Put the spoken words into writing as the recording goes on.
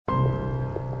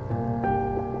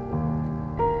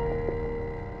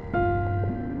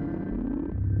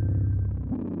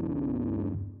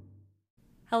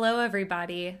Hello,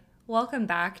 everybody. Welcome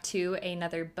back to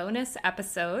another bonus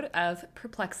episode of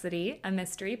Perplexity, a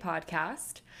mystery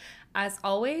podcast. As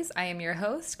always, I am your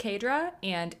host, Kadra,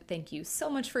 and thank you so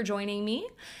much for joining me.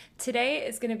 Today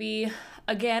is going to be,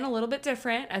 again, a little bit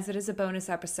different as it is a bonus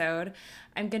episode.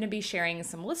 I'm going to be sharing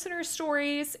some listener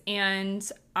stories, and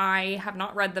I have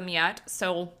not read them yet,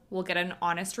 so we'll get an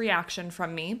honest reaction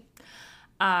from me.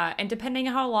 And depending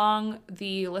on how long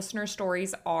the listener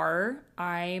stories are,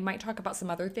 I might talk about some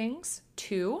other things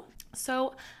too.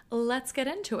 So let's get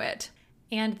into it.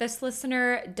 And this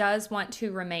listener does want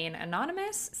to remain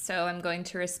anonymous, so I'm going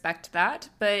to respect that.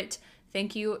 But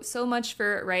thank you so much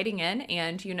for writing in,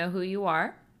 and you know who you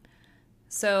are.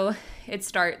 So it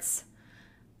starts,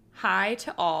 "Hi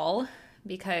to all,"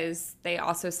 because they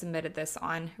also submitted this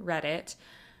on Reddit.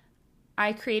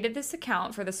 "I created this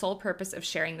account for the sole purpose of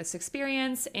sharing this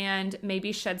experience and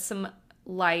maybe shed some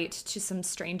light to some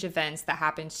strange events that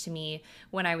happened to me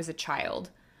when I was a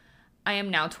child. I am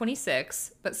now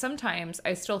 26, but sometimes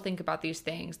I still think about these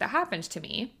things that happened to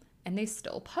me, and they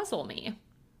still puzzle me.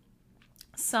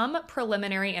 Some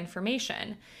preliminary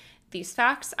information. These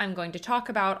facts I'm going to talk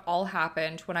about all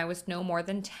happened when I was no more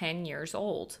than 10 years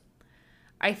old.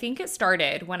 I think it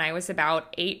started when I was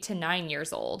about 8 to 9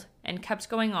 years old and kept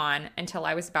going on until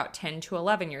I was about 10 to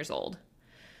 11 years old.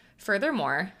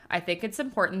 Furthermore, I think it's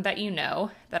important that you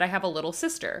know that I have a little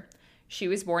sister. She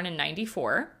was born in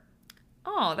 94.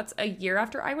 Oh, that's a year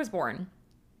after I was born.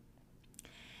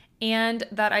 And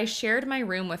that I shared my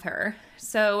room with her,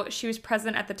 so she was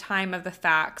present at the time of the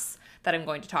facts that I'm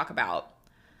going to talk about.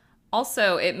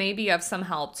 Also, it may be of some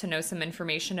help to know some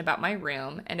information about my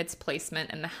room and its placement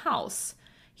in the house.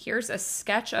 Here's a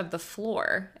sketch of the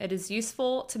floor. It is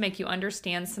useful to make you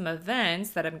understand some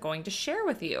events that I'm going to share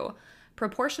with you.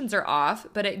 Proportions are off,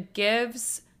 but it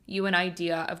gives you an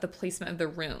idea of the placement of the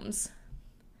rooms."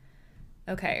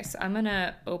 Okay, so I'm going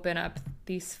to open up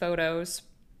these photos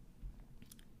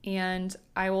and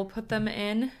I will put them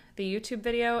in the YouTube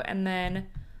video, and then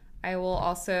I will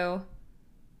also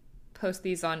post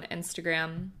these on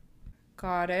Instagram.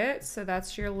 Got it. So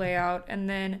that's your layout. And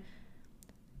then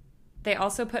they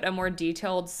also put a more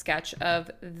detailed sketch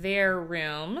of their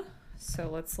room. So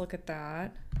let's look at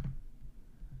that.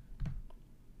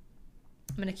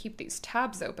 I'm going to keep these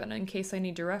tabs open in case I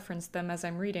need to reference them as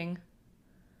I'm reading.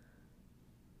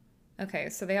 Okay,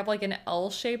 so they have like an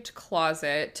L-shaped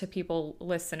closet to people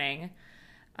listening,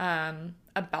 a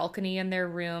balcony in their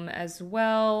room as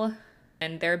well,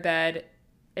 and their bed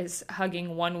is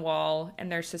hugging one wall,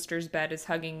 and their sister's bed is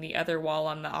hugging the other wall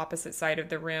on the opposite side of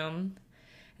the room.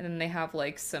 And then they have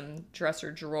like some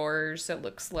dresser drawers. It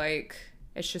looks like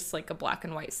it's just like a black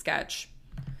and white sketch.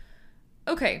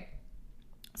 Okay,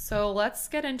 so let's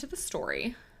get into the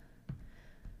story.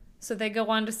 So they go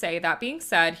on to say, "That being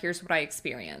said, here's what I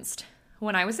experienced.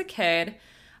 When I was a kid,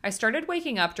 I started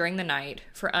waking up during the night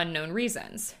for unknown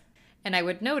reasons, and I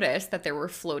would notice that there were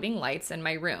floating lights in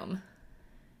my room.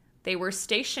 They were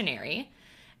stationary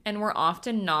and were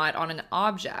often not on an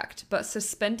object, but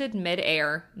suspended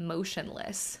midair,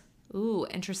 motionless." Ooh,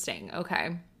 interesting.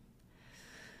 Okay.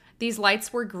 "These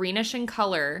lights were greenish in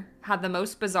color, had the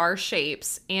most bizarre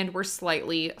shapes, and were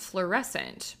slightly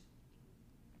fluorescent.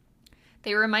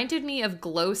 They reminded me of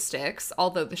glow sticks,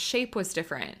 although the shape was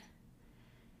different.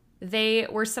 They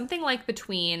were something like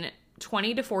between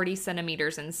 20 to 40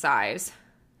 centimeters in size.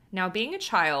 Now, being a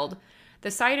child,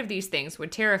 the sight of these things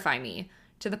would terrify me,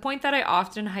 to the point that I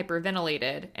often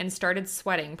hyperventilated and started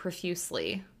sweating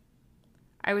profusely.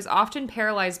 I was often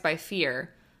paralyzed by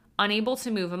fear, unable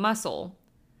to move a muscle.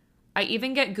 I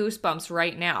even get goosebumps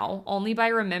right now, only by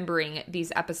remembering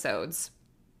these episodes.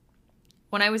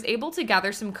 When I was able to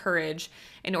gather some courage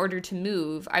in order to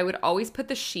move, I would always put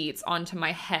the sheets onto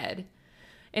my head,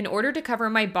 in order to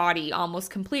cover my body almost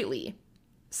completely.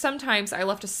 Sometimes I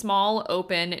left a small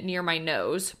open near my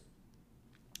nose,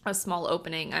 a small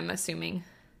opening, I'm assuming,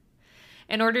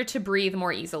 in order to breathe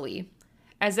more easily,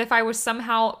 as if I was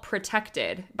somehow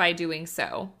protected by doing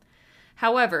so.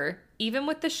 However, even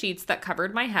with the sheets that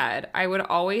covered my head, I would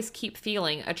always keep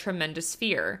feeling a tremendous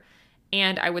fear,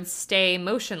 and I would stay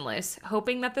motionless,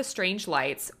 hoping that the strange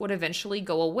lights would eventually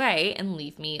go away and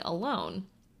leave me alone.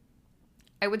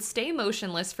 I would stay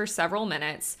motionless for several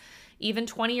minutes, even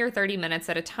 20 or 30 minutes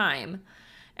at a time,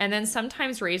 and then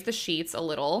sometimes raise the sheets a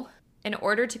little in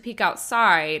order to peek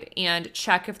outside and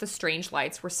check if the strange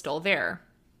lights were still there.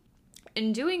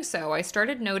 In doing so, I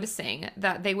started noticing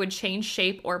that they would change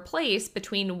shape or place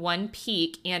between one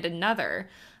peak and another,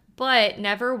 but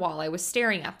never while I was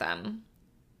staring at them.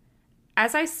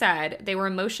 As I said, they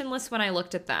were motionless when I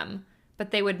looked at them,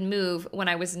 but they would move when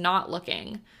I was not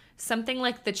looking. Something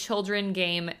like the children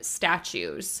game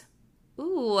Statues.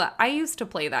 Ooh, I used to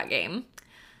play that game.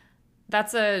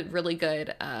 That's a really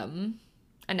good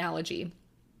analogy.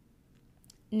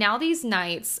 Now these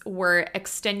nights were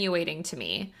extenuating to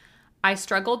me. I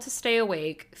struggled to stay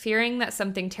awake, fearing that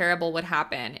something terrible would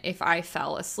happen if I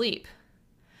fell asleep.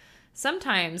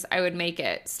 Sometimes I would make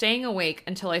it, staying awake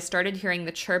until I started hearing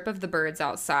the chirp of the birds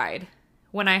outside.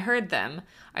 When I heard them,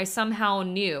 I somehow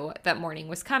knew that morning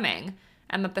was coming,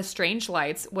 and that the strange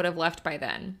lights would have left by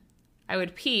then. I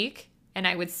would peek, and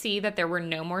I would see that there were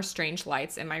no more strange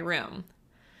lights in my room.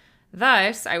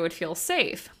 Thus, I would feel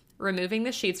safe, removing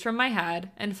the sheets from my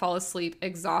head, and fall asleep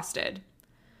exhausted.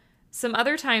 Some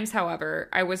other times, however,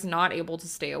 I was not able to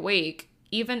stay awake,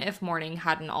 even if morning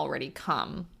hadn't already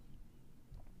come.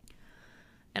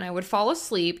 And I would fall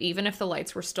asleep even if the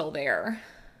lights were still there.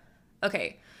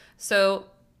 Okay, so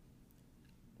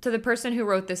to the person who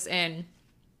wrote this in,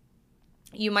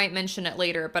 you might mention it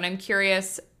later, but I'm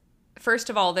curious. First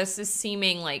of all, this is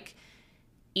seeming like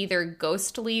either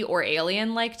ghostly or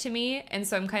alien-like to me, and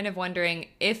so I'm kind of wondering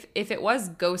if it was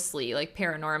ghostly, like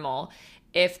paranormal,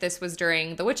 if this was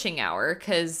during the witching hour,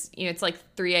 because, you know, it's like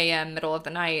 3 a.m., middle of the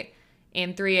night,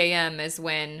 and 3 a.m. is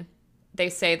when they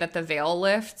say that the veil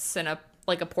lifts and a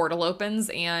portal opens,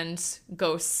 and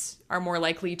ghosts are more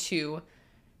likely to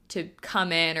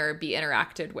come in or be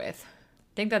interacted with.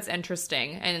 I think that's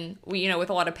interesting. And we, you know, with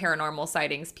a lot of paranormal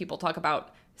sightings, people talk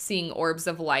about seeing orbs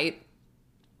of light.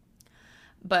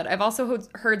 But I've also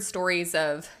heard stories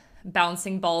of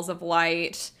bouncing balls of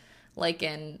light, like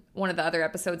in one of the other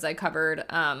episodes I covered.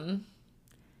 And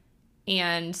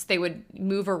they would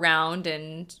move around,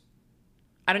 and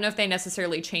I don't know if they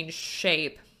necessarily changed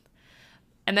shape.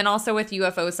 And then also with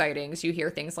UFO sightings, you hear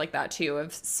things like that too,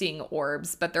 of seeing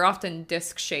orbs, but they're often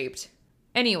disc-shaped.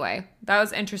 Anyway, that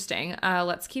was interesting.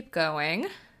 Let's keep going.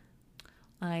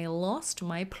 I lost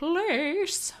my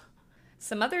place.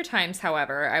 Some other times,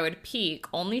 however, I would peek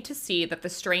only to see that the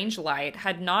strange light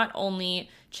had not only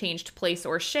changed place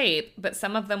or shape, but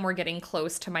some of them were getting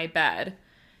close to my bed.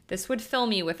 This would fill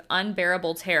me with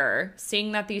unbearable terror,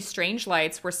 seeing that these strange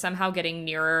lights were somehow getting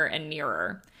nearer and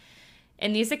nearer.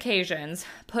 In these occasions,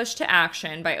 pushed to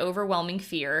action by overwhelming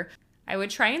fear, I would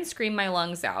try and scream my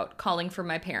lungs out, calling for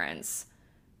my parents.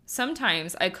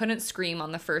 Sometimes I couldn't scream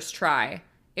on the first try.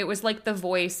 It was like the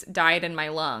voice died in my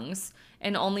lungs,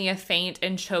 and only a faint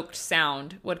and choked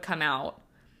sound would come out.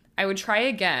 I would try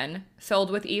again, filled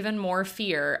with even more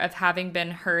fear of having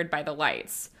been heard by the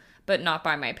lights, but not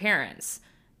by my parents,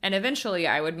 and eventually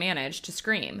I would manage to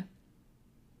scream.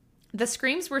 The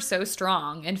screams were so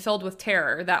strong and filled with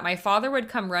terror that my father would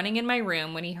come running in my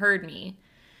room when he heard me.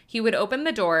 He would open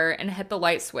the door and hit the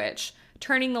light switch,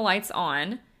 turning the lights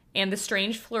on, and the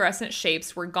strange fluorescent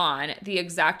shapes were gone the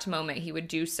exact moment he would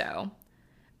do so.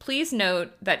 Please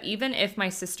note that even if my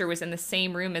sister was in the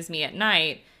same room as me at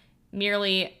night,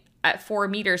 merely at 4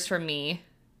 meters from me,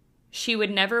 she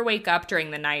would never wake up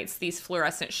during the nights these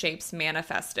fluorescent shapes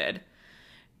manifested.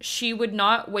 She would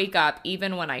not wake up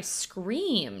even when I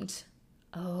screamed.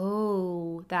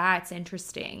 Oh, that's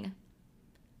interesting.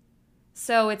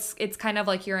 So it's kind of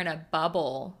like you're in a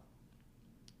bubble.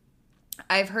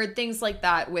 I've heard things like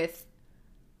that with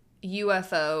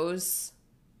UFOs,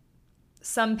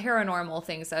 some paranormal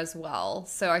things as well.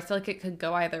 So I feel like it could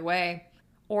go either way.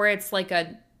 Or it's like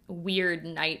a weird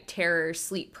night terror,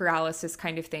 sleep paralysis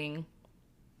kind of thing.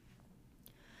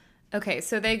 Okay,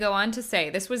 so they go on to say,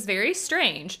 this was very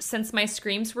strange since my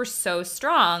screams were so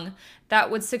strong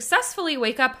that would successfully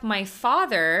wake up my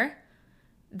father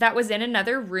that was in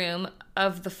another room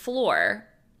of the floor.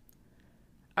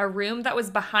 A room that was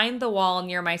behind the wall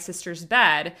near my sister's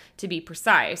bed, to be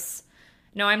precise.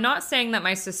 Now, I'm not saying that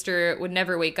my sister would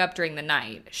never wake up during the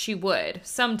night. She would,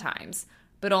 sometimes,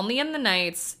 but only in the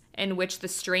nights in which the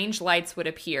strange lights would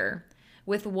appear,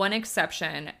 with one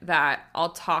exception that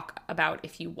I'll talk about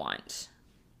if you want.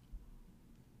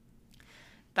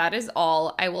 That is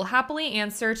all. I will happily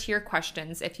answer to your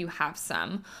questions if you have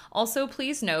some. Also,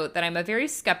 please note that I'm a very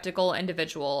skeptical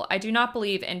individual. I do not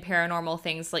believe in paranormal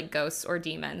things like ghosts or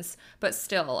demons, but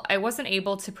still, I wasn't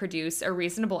able to produce a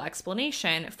reasonable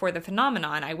explanation for the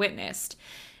phenomenon I witnessed.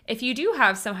 If you do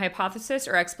have some hypothesis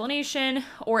or explanation,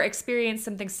 or experience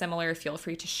something similar, feel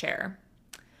free to share.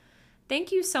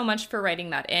 Thank you so much for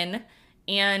writing that in,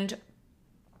 and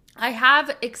I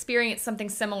have experienced something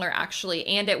similar actually,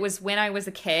 and it was when I was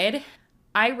a kid.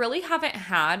 I really haven't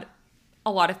had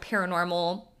a lot of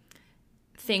paranormal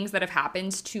things that have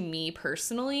happened to me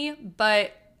personally,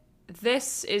 but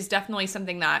this is definitely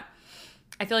something that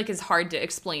I feel like is hard to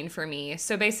explain for me.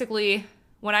 So basically,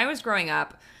 when I was growing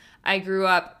up, I grew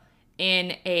up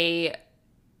in a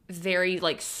very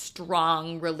like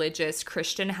strong religious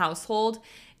Christian household,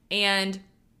 and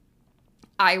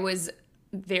I was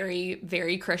very,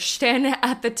 very Christian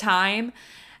at the time.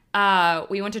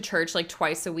 We went to church like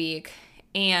twice a week,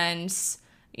 and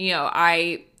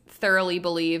I thoroughly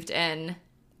believed in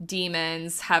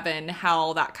demons, heaven,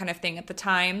 hell, that kind of thing at the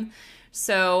time.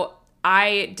 So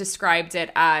I described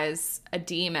it as a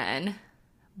demon,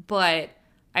 but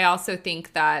I also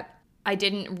think that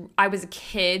I was a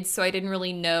kid, so I didn't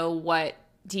really know what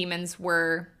demons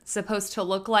were supposed to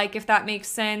look like, if that makes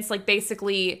sense. Like,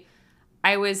 basically,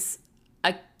 I was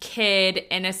a kid,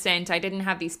 innocent. I didn't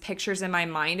have these pictures in my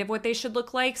mind of what they should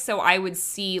look like, so I would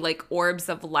see like orbs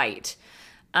of light.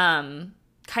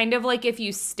 Kind of like if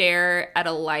you stare at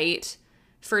a light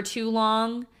for too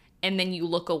long and then you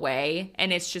look away,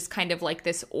 and it's just kind of like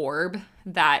this orb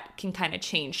that can kind of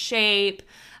change shape.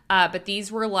 But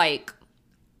these were like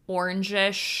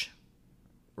orangish,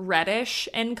 reddish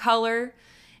in color,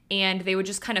 and they would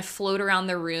just kind of float around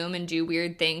the room and do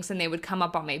weird things, and they would come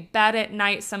up on my bed at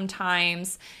night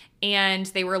sometimes, and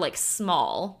they were like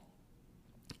small.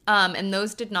 And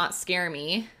those did not scare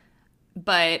me,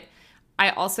 but I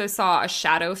also saw a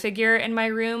shadow figure in my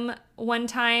room one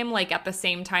time, like at the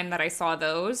same time that I saw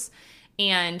those.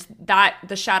 And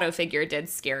the shadow figure did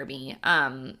scare me.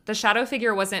 The shadow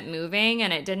figure wasn't moving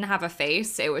and it didn't have a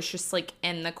face. It was just like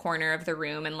in the corner of the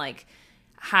room and like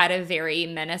had a very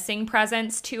menacing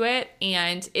presence to it.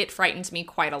 And it frightened me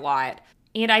quite a lot.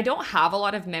 And I don't have a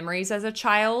lot of memories as a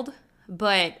child,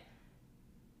 but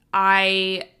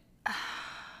I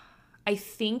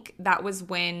think that was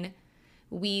when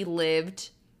we lived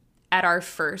at our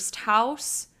first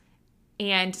house.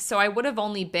 And so I would have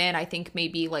only been, I think,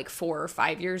 maybe like 4 or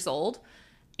 5 years old.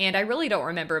 And I really don't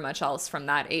remember much else from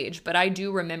that age, but I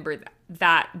do remember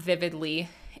that vividly,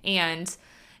 and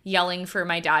yelling for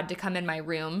my dad to come in my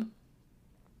room.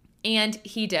 And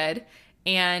he did.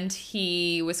 And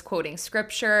he was quoting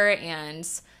scripture and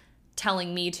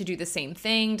telling me to do the same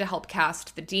thing to help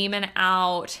cast the demon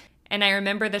out. And I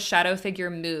remember the shadow figure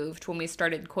moved when we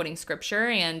started quoting scripture,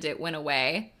 and it went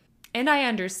away. And I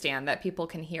understand that people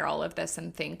can hear all of this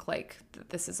and think like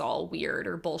this is all weird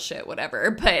or bullshit,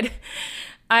 whatever. But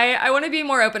I want to be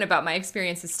more open about my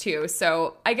experiences too.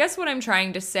 So I guess what I'm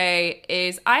trying to say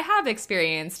is I have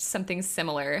experienced something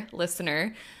similar,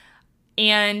 listener.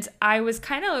 And I was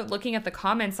kind of looking at the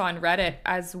comments on Reddit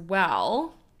as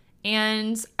well.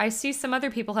 And I see some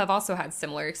other people have also had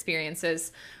similar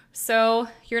experiences. So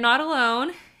you're not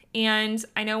alone. And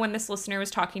I know when this listener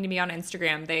was talking to me on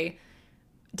Instagram, they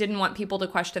didn't want people to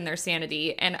question their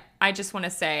sanity. And I just want to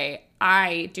say,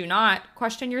 I do not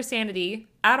question your sanity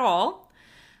at all.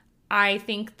 I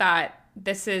think that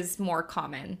this is more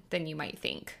common than you might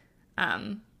think.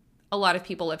 A lot of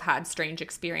people have had strange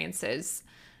experiences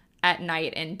at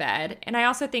night in bed. And I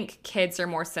also think kids are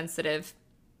more sensitive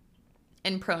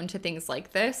and prone to things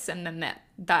like this, and then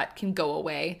that can go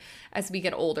away as we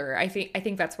get older. I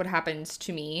think that's what happened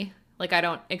to me. Like, I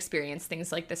don't experience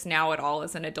things like this now at all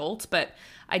as an adult, but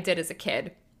I did as a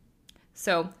kid.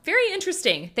 So, very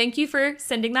interesting. Thank you for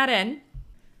sending that in.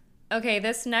 Okay,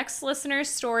 this next listener's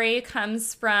story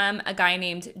comes from a guy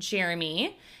named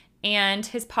Jeremy, and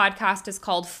his podcast is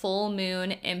called Full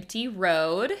Moon Empty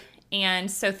Road.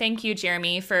 And so thank you,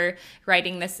 Jeremy, for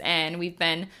writing this in. We've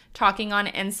been talking on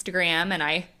Instagram, and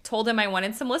I told him I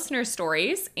wanted some listener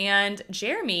stories, and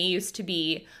Jeremy used to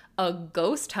be a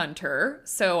ghost hunter,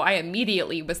 so I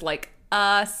immediately was like,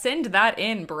 send that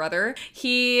in, brother.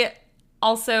 He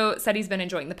also said he's been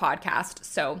enjoying the podcast,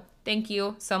 so thank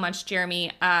you so much,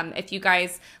 Jeremy. If you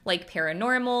guys like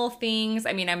paranormal things,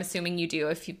 I mean, I'm assuming you do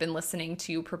if you've been listening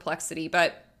to Perplexity,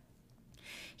 but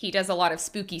he does a lot of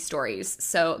spooky stories,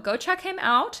 so go check him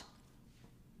out.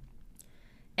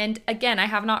 And again, I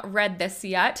have not read this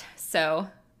yet, so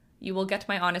you will get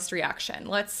my honest reaction.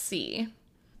 Let's see.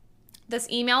 This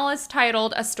email is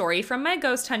titled A Story from My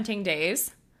Ghost Hunting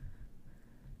Days.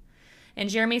 And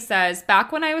Jeremy says,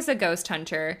 back when I was a ghost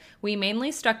hunter, we mainly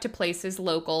stuck to places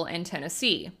local in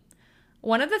Tennessee.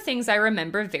 One of the things I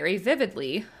remember very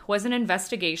vividly was an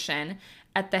investigation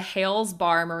at the Hales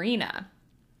Bar Marina.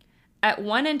 At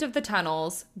one end of the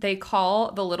tunnels, they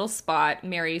call the little spot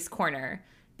Mary's Corner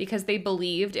because they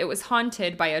believed it was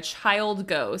haunted by a child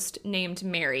ghost named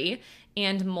Mary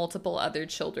and multiple other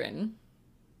children.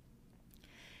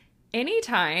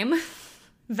 Anytime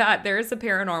that there's a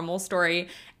paranormal story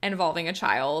involving a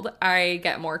child, I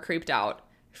get more creeped out,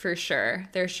 for sure.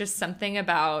 There's just something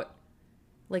about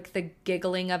like the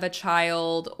giggling of a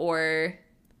child or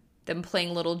them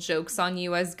playing little jokes on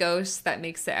you as ghosts that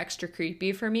makes it extra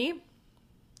creepy for me.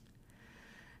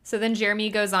 So then Jeremy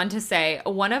goes on to say,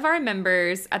 one of our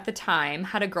members at the time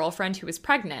had a girlfriend who was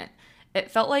pregnant. It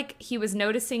felt like he was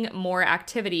noticing more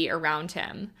activity around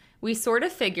him. We sort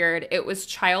of figured it was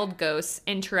child ghosts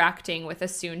interacting with a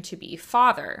soon-to-be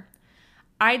father.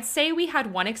 I'd say we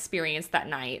had one experience that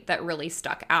night that really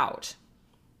stuck out.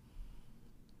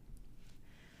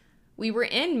 We were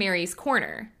in Mary's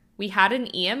corner. We had an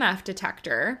EMF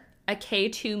detector, a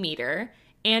K2 meter,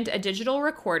 and a digital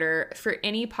recorder for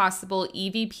any possible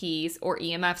EVPs or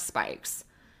EMF spikes.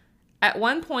 At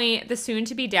one point, the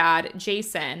soon-to-be dad,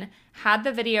 Jason, had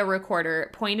the video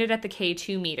recorder pointed at the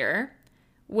K2 meter,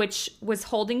 which was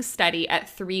holding steady at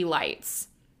 3 lights.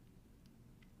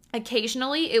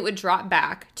 Occasionally, it would drop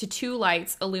back to 2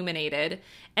 lights illuminated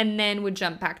and then would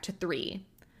jump back to 3.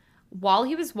 While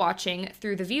he was watching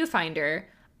through the viewfinder,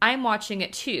 I'm watching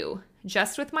it too,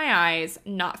 just with my eyes,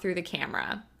 not through the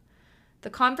camera. The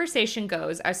conversation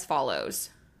goes as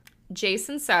follows.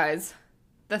 Jason says,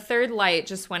 the 3rd light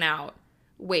just went out.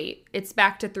 Wait, it's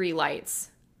back to 3 lights.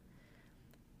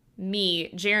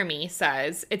 Jeremy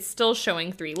says, it's still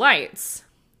showing 3 lights.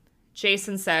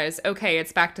 Jason says, okay,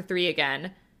 it's back to 3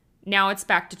 again. Now it's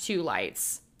back to 2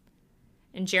 lights.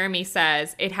 And Jeremy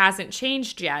says, it hasn't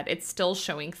changed yet. It's still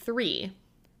showing 3.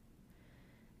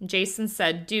 Jason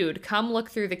said, dude, come look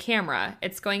through the camera.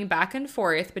 It's going back and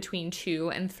forth between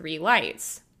 2 and 3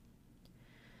 lights.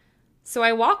 So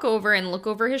I walk over and look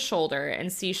over his shoulder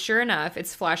and see, sure enough,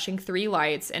 it's flashing 3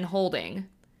 lights and holding.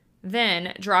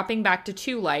 Then dropping back to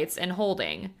 2 lights and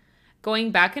holding.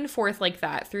 Going back and forth like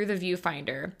that through the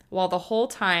viewfinder, while the whole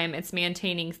time it's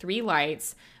maintaining 3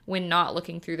 lights when not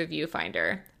looking through the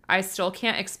viewfinder. I still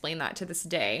can't explain that to this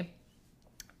day.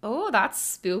 Oh, that's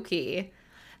spooky.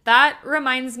 That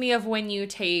reminds me of when you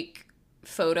take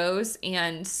photos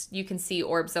and you can see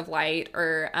orbs of light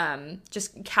or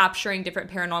just capturing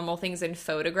different paranormal things in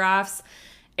photographs.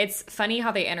 It's funny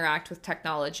how they interact with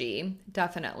technology,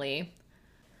 definitely.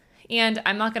 And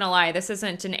I'm not going to lie, this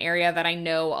isn't an area that I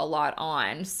know a lot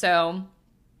on. So,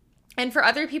 and for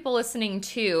other people listening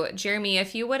too, Jeremy,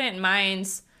 if you wouldn't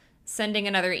mind sending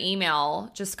another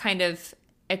email, just kind of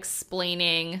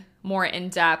explaining more in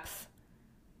depth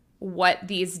what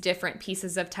these different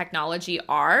pieces of technology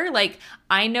are. Like,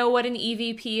 I know what an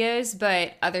EVP is,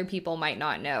 but other people might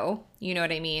not know. You know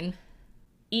what I mean?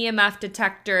 EMF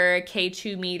detector,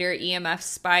 K2 meter, EMF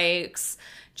spikes,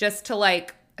 just to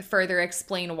like further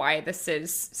explain why this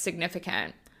is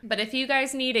significant. But if you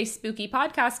guys need a spooky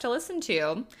podcast to listen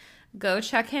to, go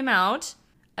check him out.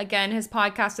 Again, his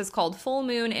podcast is called Full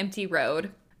Moon Empty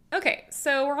Road. Okay,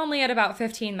 so we're only at about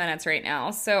 15 minutes right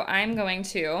now, so I'm going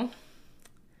to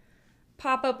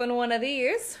pop open one of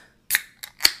these.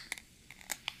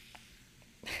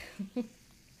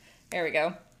 There we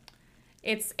go.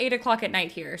 It's 8 o'clock at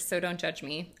night here, so don't judge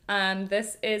me.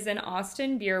 This is an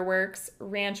Austin Beer Works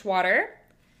ranch water.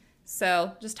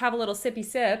 So just have a little sippy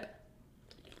sip.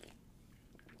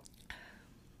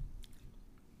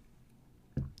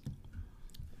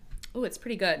 Ooh, it's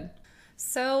pretty good.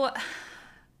 So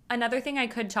another thing I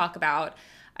could talk about,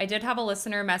 I did have a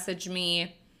listener message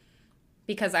me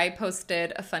because I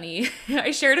posted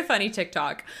I shared a funny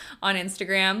TikTok on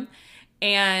Instagram,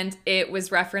 and it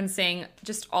was referencing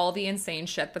just all the insane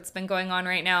shit that's been going on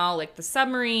right now, like the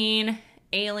submarine,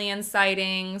 alien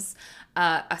sightings,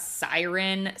 a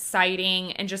siren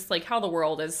sighting, and just like how the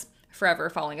world is forever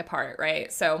falling apart,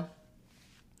 right? So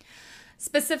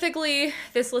specifically,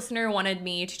 this listener wanted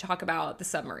me to talk about the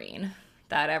submarine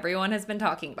that everyone has been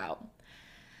talking about.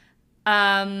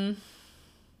 I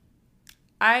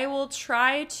will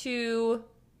try to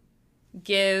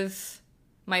give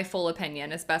my full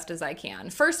opinion as best as I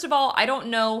can. First of all, I don't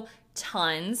know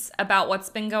tons about what's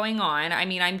been going on. I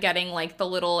mean, I'm getting like the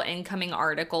little incoming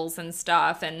articles and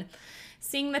stuff and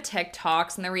seeing the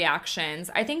TikToks and the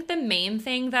reactions. I think the main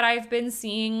thing that I've been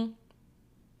seeing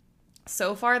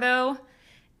so far, though,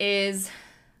 is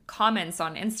comments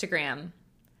on Instagram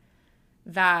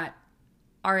that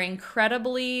are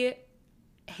incredibly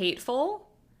hateful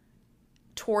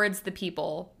towards the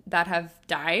people that have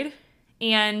died.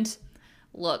 And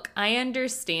look, I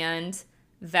understand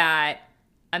that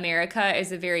America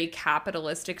is a very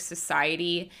capitalistic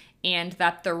society and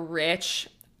that the rich,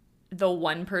 the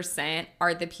 1%,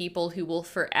 are the people who will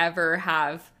forever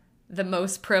have the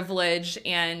most privilege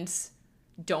and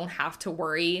don't have to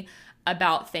worry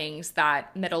about things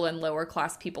that middle and lower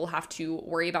class people have to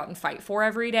worry about and fight for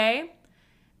every day.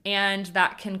 And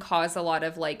that can cause a lot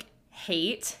of like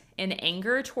hate and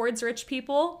anger towards rich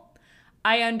people.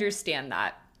 I understand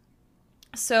that.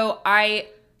 So I,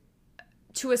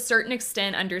 to a certain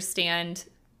extent, understand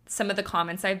some of the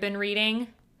comments I've been reading,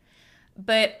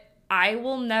 but I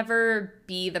will never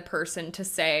be the person to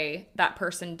say that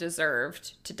person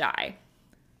deserved to die.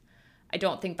 I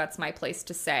don't think that's my place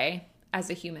to say as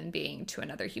a human being to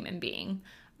another human being.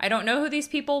 I don't know who these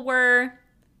people were,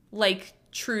 like,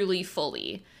 truly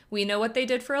fully. We know what they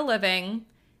did for a living.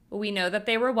 We know that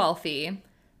they were wealthy.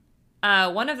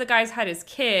 One of the guys had his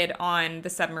kid on the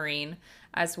submarine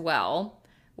as well,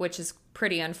 which is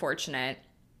pretty unfortunate.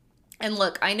 And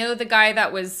look, I know the guy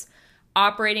that was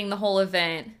operating the whole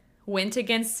event went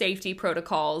against safety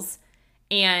protocols,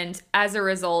 and as a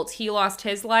result, he lost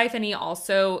his life, and he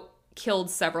also killed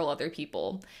several other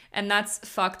people. And that's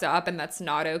fucked up, and that's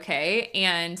not okay.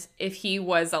 And if he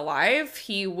was alive,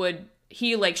 he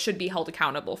should be held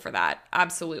accountable for that.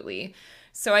 Absolutely.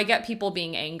 So I get people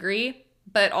being angry,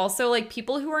 but also, like,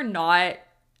 people who are not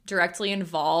directly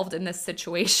involved in this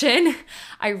situation,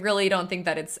 I really don't think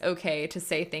that it's okay to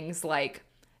say things like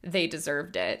they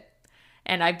deserved it.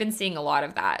 And I've been seeing a lot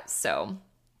of that. So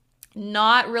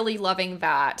not really loving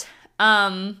that.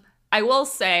 I will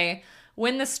say,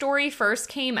 when the story first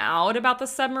came out about the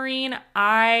submarine,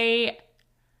 I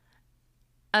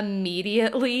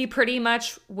immediately pretty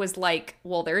much was like,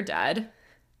 well, they're dead.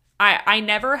 I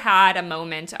never had a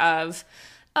moment of,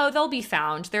 oh, they'll be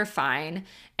found, they're fine.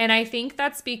 And I think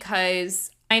that's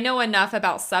because I know enough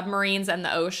about submarines and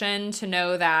the ocean to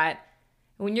know that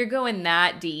when you're going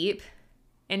that deep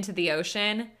into the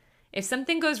ocean, if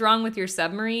something goes wrong with your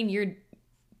submarine,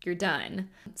 you're done.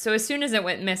 So as soon as it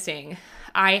went missing,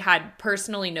 I had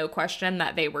personally no question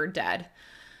that they were dead,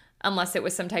 unless it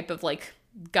was some type of like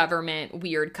government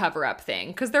weird cover-up thing,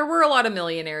 because there were a lot of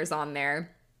millionaires on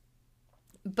there.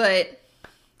 But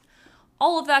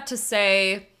all of that to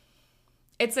say,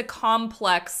 it's a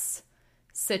complex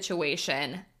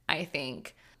situation, I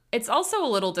think. It's also a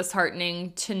little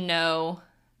disheartening to know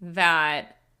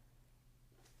that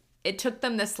it took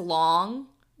them this long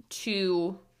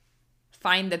to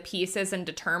find the pieces and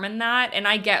determine that. And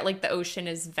I get, like, the ocean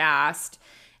is vast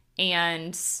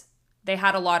and they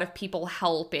had a lot of people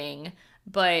helping,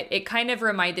 but it kind of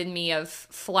reminded me of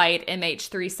flight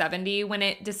MH370 when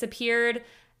it disappeared,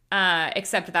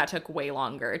 except that took way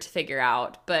longer to figure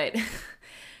out. But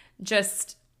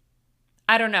just,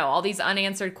 I don't know, all these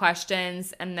unanswered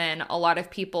questions, and then a lot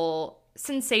of people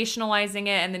sensationalizing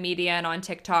it in the media and on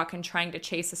TikTok and trying to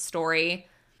chase a story,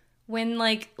 when,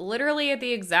 like, literally at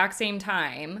the exact same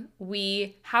time,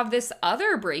 we have this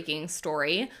other breaking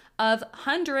story of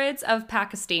hundreds of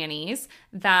Pakistanis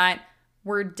that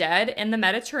were dead in the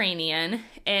Mediterranean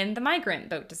in the migrant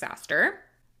boat disaster.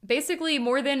 Basically,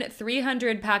 more than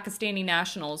 300 Pakistani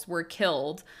nationals were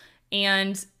killed,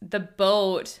 and the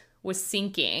boat was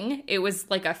sinking. It was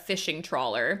like a fishing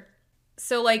trawler.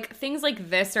 So, like, things like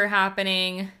this are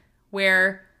happening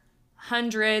where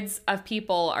hundreds of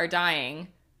people are dying.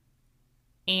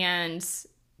 And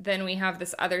then we have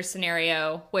this other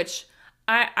scenario, which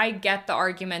I get the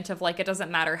argument of, like, it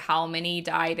doesn't matter how many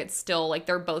died. It's still, like,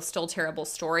 they're both still terrible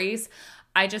stories.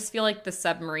 I just feel like the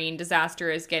submarine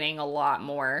disaster is getting a lot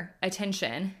more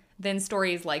attention than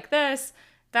stories like this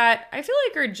that I feel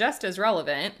like are just as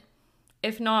relevant,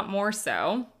 if not more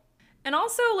so. And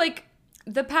also, like,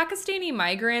 the Pakistani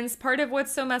migrants, part of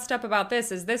what's so messed up about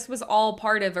this is this was all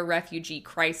part of a refugee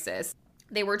crisis.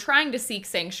 They were trying to seek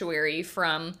sanctuary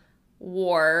from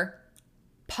war,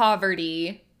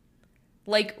 poverty,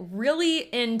 like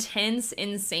really intense,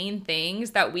 insane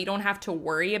things that we don't have to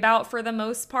worry about for the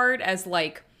most part as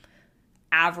like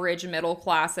average middle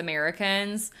class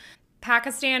Americans.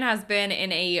 Pakistan has been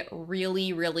in a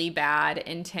really, really bad,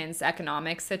 intense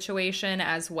economic situation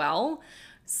as well.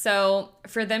 So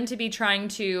for them to be trying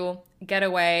to get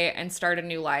away and start a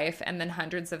new life and then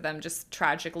hundreds of them just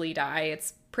tragically die,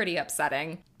 it's pretty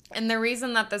upsetting. And the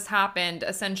reason that this happened,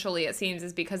 essentially, it seems,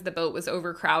 is because the boat was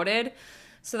overcrowded.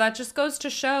 So that just goes to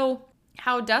show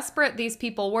how desperate these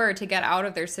people were to get out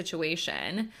of their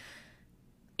situation.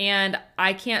 And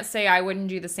I can't say I wouldn't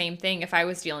do the same thing if I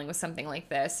was dealing with something like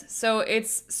this. So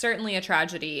it's certainly a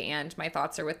tragedy, and my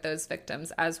thoughts are with those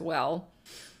victims as well.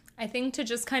 I think to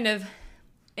just kind of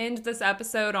end this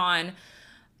episode on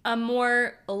a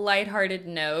more lighthearted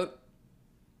note,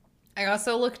 I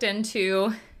also looked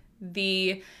into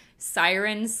the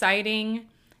siren sighting,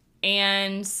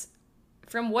 and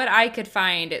from what I could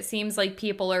find, it seems like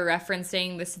people are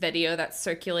referencing this video that's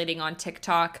circulating on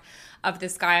TikTok of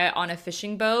this guy on a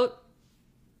fishing boat,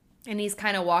 and he's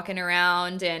kind of walking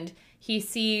around and he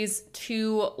sees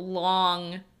two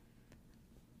long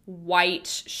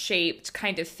white-shaped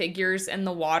kind of figures in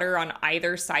the water on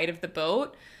either side of the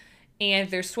boat,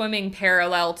 and they're swimming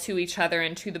parallel to each other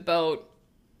and to the boat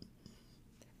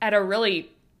at a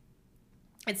really,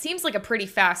 it seems like a pretty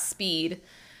fast speed.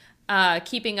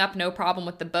 keeping up no problem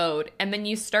with the boat. And then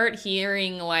you start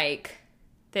hearing like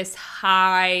this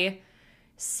high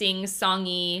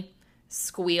sing-songy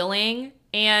squealing.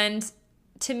 And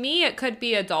to me, it could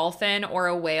be a dolphin or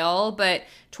a whale, but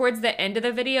towards the end of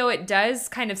the video, it does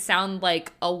kind of sound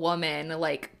like a woman,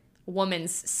 like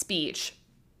woman's speech.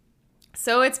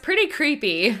 So it's pretty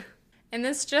creepy. And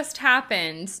this just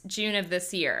happened June of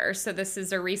this year. So this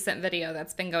is a recent video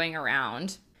that's been going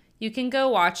around. You can go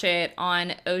watch it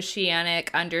on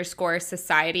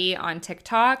Oceanic_Society on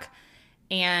TikTok.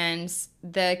 And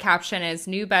the caption is,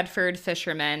 New Bedford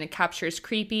fisherman captures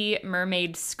creepy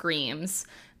mermaid screams.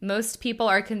 Most people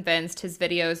are convinced his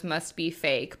videos must be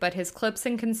fake, but his clips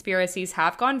and conspiracies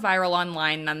have gone viral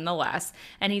online nonetheless,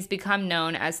 and he's become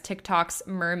known as TikTok's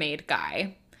mermaid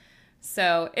guy.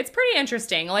 So it's pretty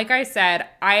interesting. Like I said,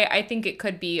 I think it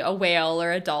could be a whale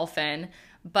or a dolphin,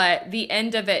 but the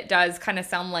end of it does kind of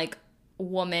sound like a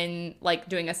woman like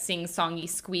doing a sing-songy,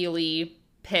 squealy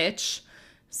pitch.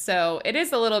 So it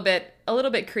is a little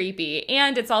bit creepy.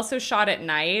 And it's also shot at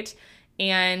night,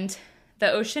 and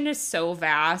the ocean is so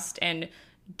vast and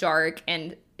dark,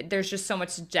 and there's just so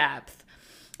much depth.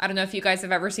 I don't know if you guys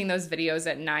have ever seen those videos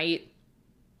at night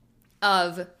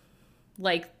of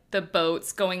like the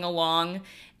boats going along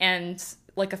and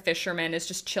like a fisherman is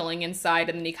just chilling inside,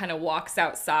 and then he kind of walks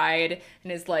outside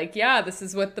and is like, yeah, this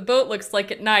is what the boat looks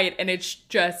like at night. And it's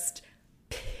just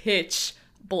pitch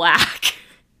black.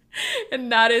 And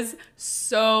that is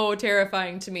so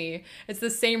terrifying to me. It's the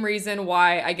same reason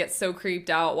why I get so creeped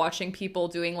out watching people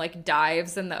doing like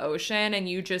dives in the ocean, and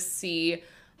you just see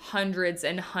hundreds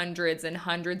and hundreds and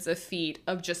hundreds of feet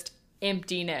of just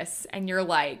emptiness, and you're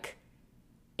like,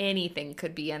 anything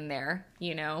could be in there,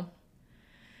 you know?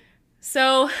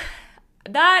 So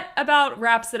that about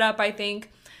wraps it up, I think,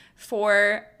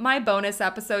 for my bonus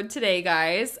episode today,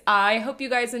 guys. I hope you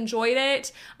guys enjoyed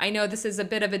it. I know this is a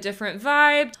bit of a different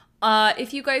vibe.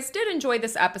 If you guys did enjoy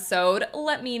this episode,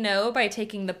 let me know by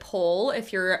taking the poll.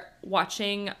 If you're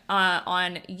watching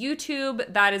on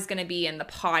YouTube, that is going to be in the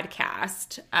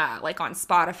podcast, like on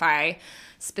Spotify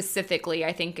specifically,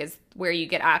 I think is where you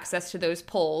get access to those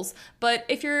polls. But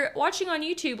if you're watching on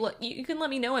YouTube, you can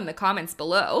let me know in the comments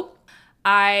below.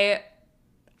 I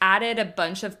added a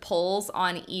bunch of polls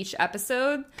on each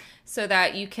episode so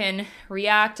that you can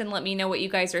react and let me know what you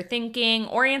guys are thinking,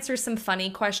 or answer some funny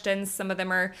questions. Some of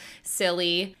them are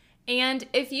silly. And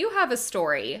if you have a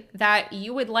story that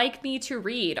you would like me to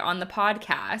read on the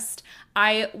podcast,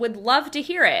 I would love to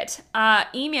hear it.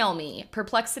 Email me,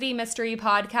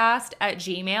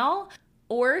 perplexitymysterypodcast@gmail.com,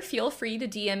 or feel free to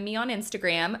DM me on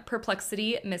Instagram,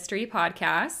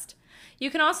 perplexitymysterypodcast. You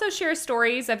can also share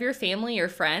stories of your family or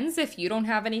friends if you don't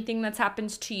have anything that's happened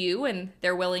to you and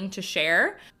they're willing to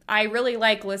share. I really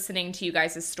like listening to you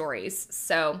guys' stories,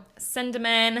 so send them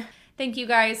in. Thank you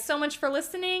guys so much for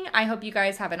listening. I hope you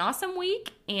guys have an awesome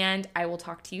week, and I will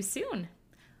talk to you soon.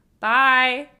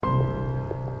 Bye.